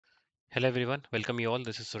Hello everyone, welcome you all.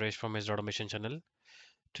 This is Suresh from SDET Automation channel.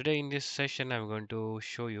 Today in this session, I'm going to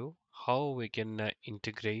show you how we can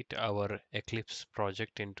integrate our Eclipse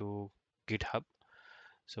project into GitHub.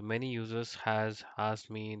 So many users has asked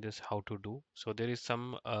me this how to do. So there is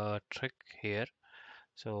some trick here.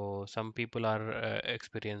 So some people are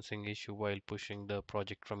experiencing issue while pushing the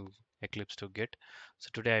project from Eclipse to Git. So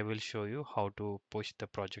today I will show you how to push the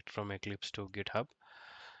project from Eclipse to GitHub.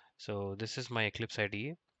 So this is my Eclipse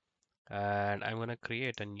IDE and I'm going to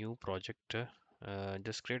create a new project.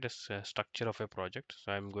 Just create a structure of a project.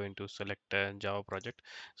 So I'm going to select a Java project.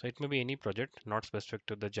 So it may be any project, not specific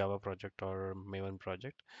to the Java project or Maven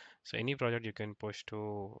project. So any project you can push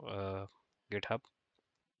to GitHub.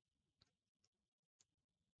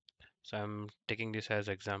 So I'm taking this as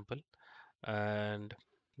example, and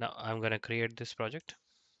now I'm going to create this project.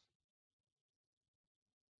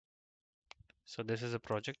 So this is a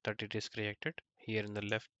project that it is created. Here in the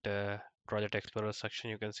left project explorer section,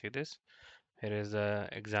 you can see this. Here is the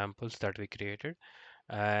examples that we created,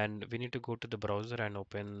 and we need to go to the browser and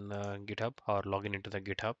open GitHub or log in into the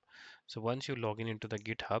GitHub. So once you log in into the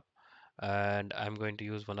GitHub, and I'm going to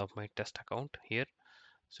use one of my test account here.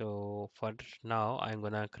 So for now, I'm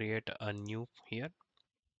gonna create a new here.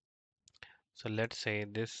 So let's say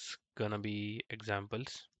this gonna be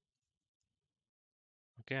examples.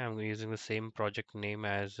 Okay, I'm using the same project name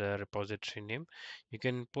as a repository name. You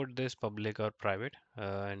can put this public or private,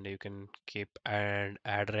 and you can keep and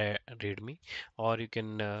add readme, or you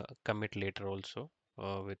can commit later also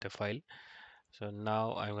with a file. So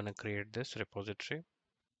now I'm going to create this repository.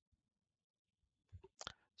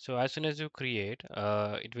 So as soon as you create,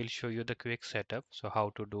 it will show you the quick setup. So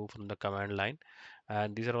how to do from the command line.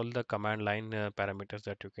 And these are all the command line parameters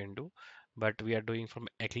that you can do. But we are doing from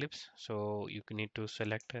Eclipse. So you need to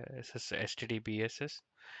select HTTPS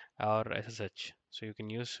or SSH. So you can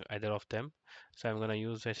use either of them. So I'm going to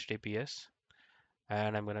use HTTPS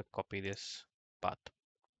and I'm going to copy this path.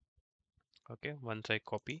 Okay, once I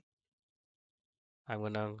copy, I'm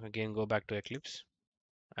going to again go back to Eclipse,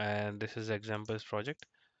 and this is examples project,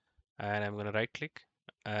 and I'm going to right click,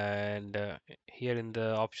 and here in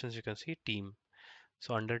the options you can see team.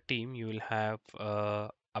 So under team you will have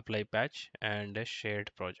apply patch and a shared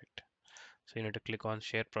project. So you need to click on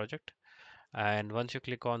share project, and once you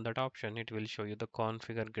click on that option it will show you the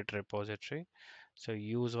configure git repository. So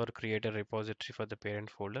use or create a repository for the parent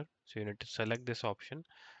folder. So you need to select this option,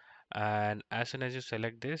 and as soon as you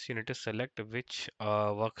select this you need to select which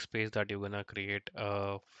workspace that you're gonna create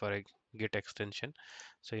for a git extension.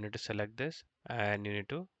 So you need to select this, and you need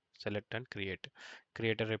to select and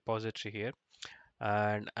create a repository here,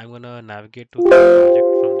 and I'm gonna navigate to the project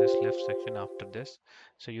from this left section after this.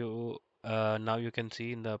 So you now you can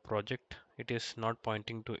see in the project it is not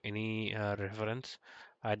pointing to any reference.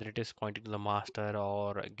 Either it is pointing to the master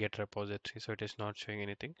or get repository, so it is not showing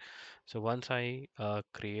anything. So once I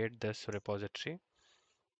create this repository,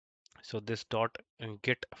 so this dot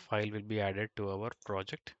git file will be added to our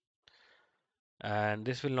project, and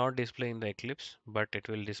this will not display in the Eclipse, but it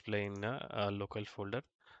will display in a local folder.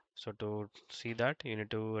 So to see that, you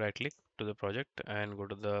need to right click to the project and go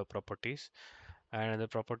to the properties, and in the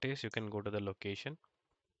properties you can go to the location,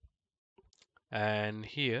 and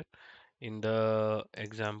here in the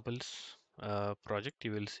examples project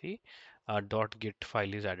you will see a .git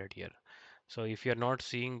file is added here. So if you're not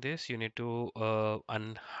seeing this, you need to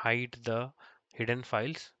unhide the hidden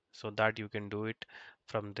files so that you can do it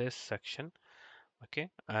from this section. Okay,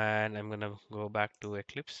 and I'm gonna go back to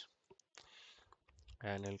Eclipse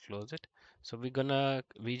and I'll close it. So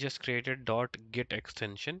we just created .git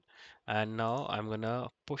extension, and now I'm gonna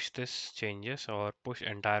push this changes or push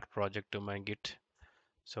entire project to my Git.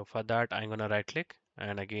 So for that I'm gonna right click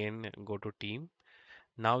and again go to team.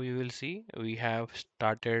 Now you will see we have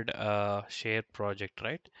started a share project,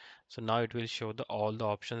 right? So now it will show the all the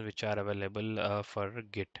options which are available for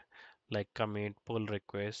Git, like commit, pull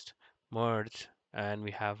request, merge, and we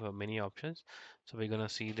have many options. So we're gonna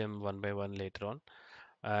see them one by one later on.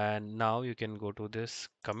 And now you can go to this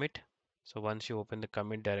commit. So once you open the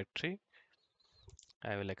commit directory,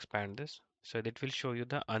 I will expand this. So that will show you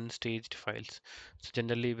the unstaged files. So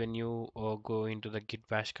generally when you go into the git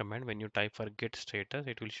bash command, when you type for git status,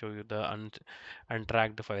 it will show you the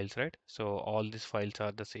untracked files, right? So all these files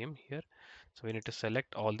are the same here. So we need to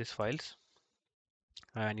select all these files,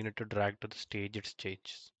 and you need to drag to the stage it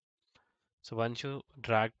changes. So once you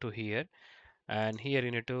drag to here, and here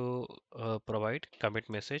you need to provide commit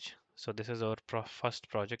message. So this is our first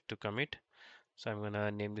project to commit. So I'm gonna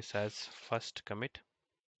name this as first commit,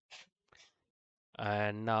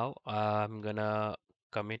 and now I'm gonna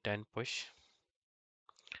commit and push.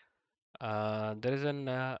 There is an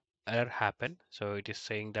error happen. So it is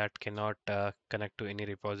saying that cannot connect to any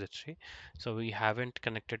repository. So we haven't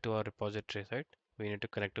connected to our repository, right? We need to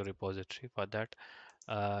connect to repository. For that,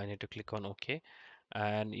 I need to click on OK.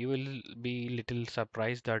 And you will be little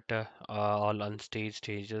surprised that all unstaged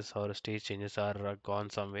stages or stage changes are gone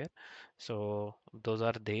somewhere. So those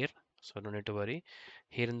are there. So no need to worry.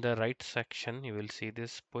 Here in the right section, you will see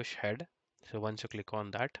this push head. So once you click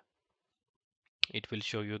on that, it will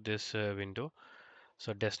show you this window.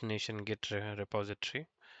 So destination git repository.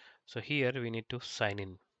 So here we need to sign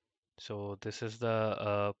in. So this is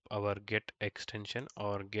the our git extension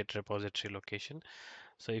or git repository location.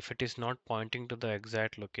 So if it is not pointing to the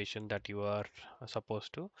exact location that you are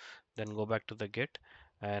supposed to, then go back to the git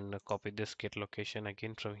and copy this git location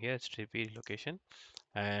again from here, HTTP location,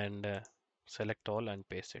 and select all and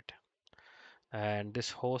paste it. And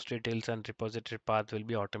this host details and repository path will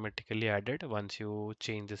be automatically added once you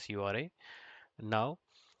change this URI. Now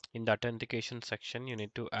in the authentication section, you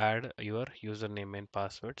need to add your username and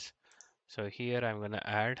passwords. So here I'm going to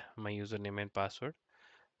add my username and password.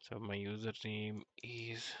 So my username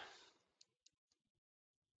is,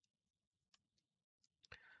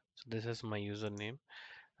 so this is my username,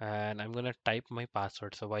 and I'm going to type my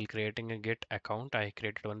password. So while creating a Git account, I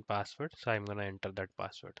created one password. So I'm going to enter that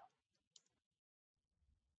password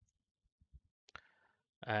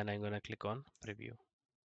and I'm going to click on preview.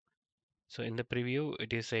 So in the preview,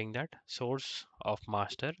 it is saying that source of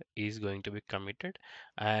master is going to be committed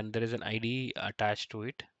and there is an ID attached to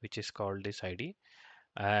it, which is called this ID.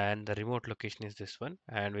 And the remote location is this one,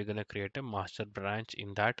 and we're going to create a master branch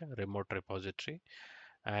in that remote repository,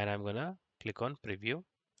 and I'm going to click on preview.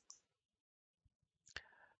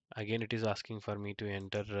 Again, it is asking for me to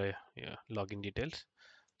enter yeah, login details,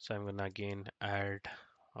 so I'm going to again add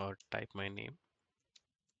or type my name,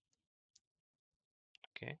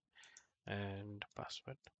 okay, and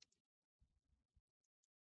password.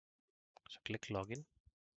 So click login,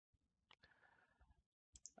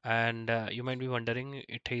 and you might be wondering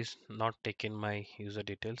it is not taken my user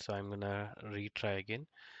details, so I'm going to retry again.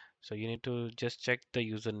 So you need to just check the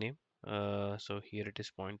username. So here it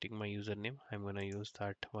is pointing my username. I'm going to use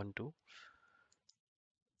that one too.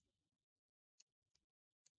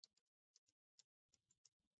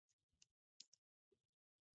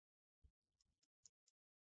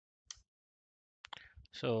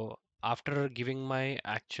 So after giving my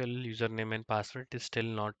actual username and password, it is still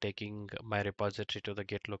not taking my repository to the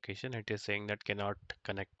Git location. It is saying that cannot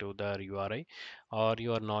connect to the URI or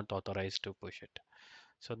you are not authorized to push it.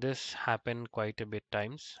 So this happened quite a bit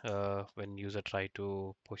times when user try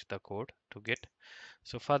to push the code to Git.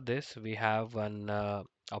 So for this, we have one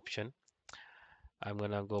option. I'm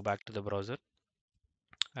gonna go back to the browser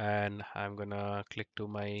and I'm gonna click to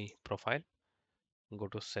my profile, go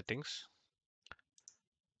to settings.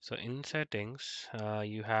 So in settings,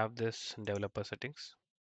 you have this developer settings.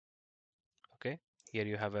 Okay, here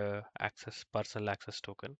you have a access personal access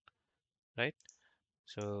token, right?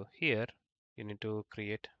 So here you need to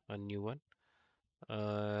create a new one.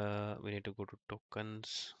 We need to go to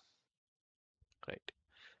tokens, right?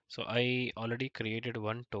 So I already created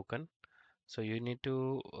one token. So you need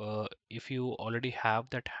to, if you already have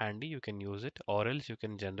that handy, you can use it, or else you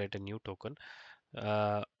can generate a new token.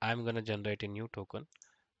 I'm gonna generate a new token.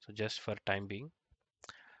 So just for time being,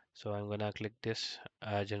 so I'm gonna click this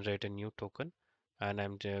generate a new token and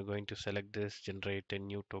I'm going to select this generate a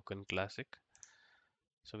new token classic.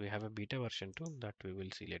 So we have a beta version too that we will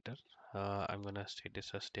see later. I'm gonna state this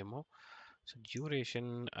as demo. So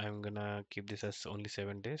duration, I'm gonna keep this as only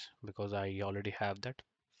 7 days because I already have that.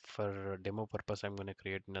 For demo purpose, I'm gonna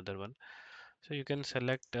create another one. So you can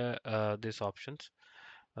select these options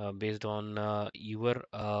based on your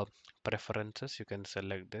preferences. You can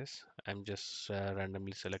select this. I'm just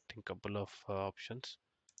randomly selecting couple of options,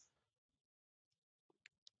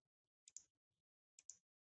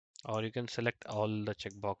 or you can select all the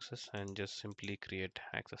checkboxes and just simply create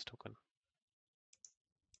access token.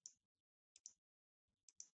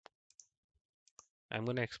 I'm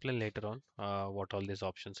going to explain later on what all these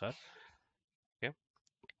options are. Okay,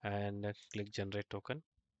 and click generate token.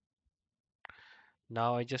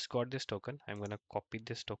 Now I just got this token. I'm going to copy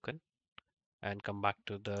this token and come back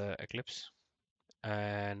to the Eclipse.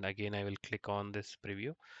 And again, I will click on this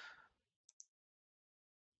preview.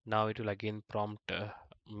 Now it will again prompt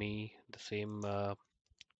me the same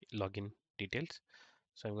login details.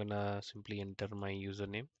 So I'm gonna simply enter my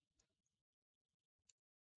username.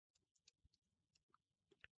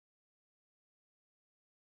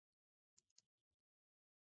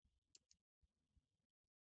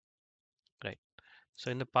 Right.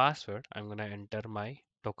 So in the password, I'm gonna enter my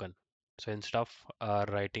token. So instead of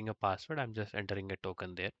writing a password, I'm just entering a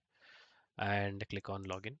token there and click on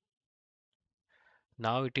login.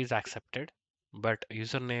 Now it is accepted, but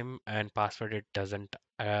username and password it doesn't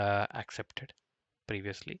accepted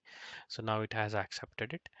previously. So now it has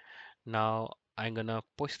accepted it. Now I'm gonna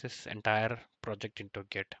push this entire project into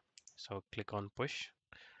Git. So click on push.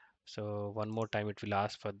 So one more time it will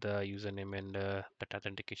ask for the username and that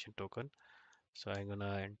authentication token. So I'm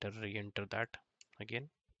gonna re-enter that again.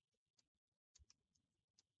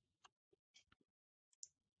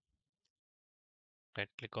 Right,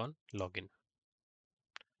 click on login.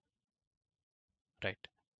 Right.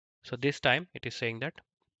 So this time it is saying that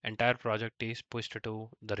entire project is pushed to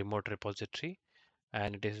the remote repository,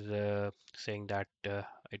 and it is saying that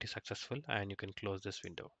it is successful and you can close this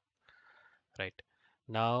window. Right.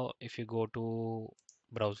 Now if you go to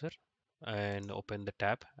browser and open the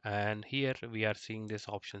tab, and here we are seeing these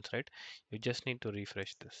options, right? You just need to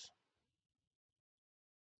refresh this.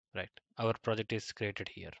 Right. Our project is created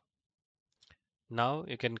here. Now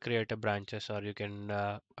you can create a branches, or you can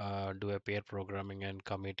do a pair programming and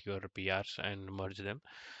commit your PRs and merge them.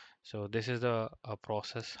 So this is the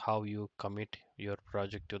process how you commit your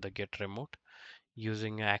project to the Get remote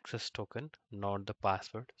using access token, not the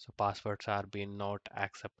password. So passwords are being not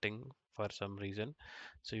accepting for some reason.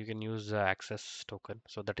 So you can use the access token.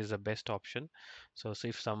 So that is the best option. So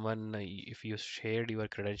if someone, if you shared your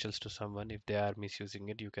credentials to someone, if they are misusing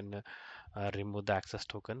it, you can remove the access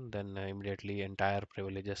token. Then immediately entire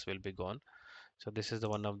privileges will be gone. So this is the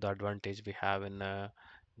one of the advantage we have in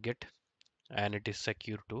Git, and it is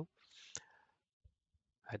secure too.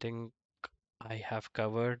 I think I have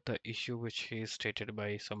covered the issue which is stated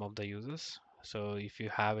by some of the users. So if you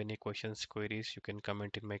have any questions, queries, you can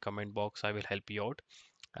comment in my comment box. I will help you out.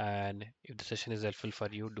 And if the session is helpful for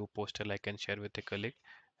you, do post a like and share with a colleague.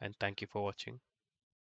 And thank you for watching.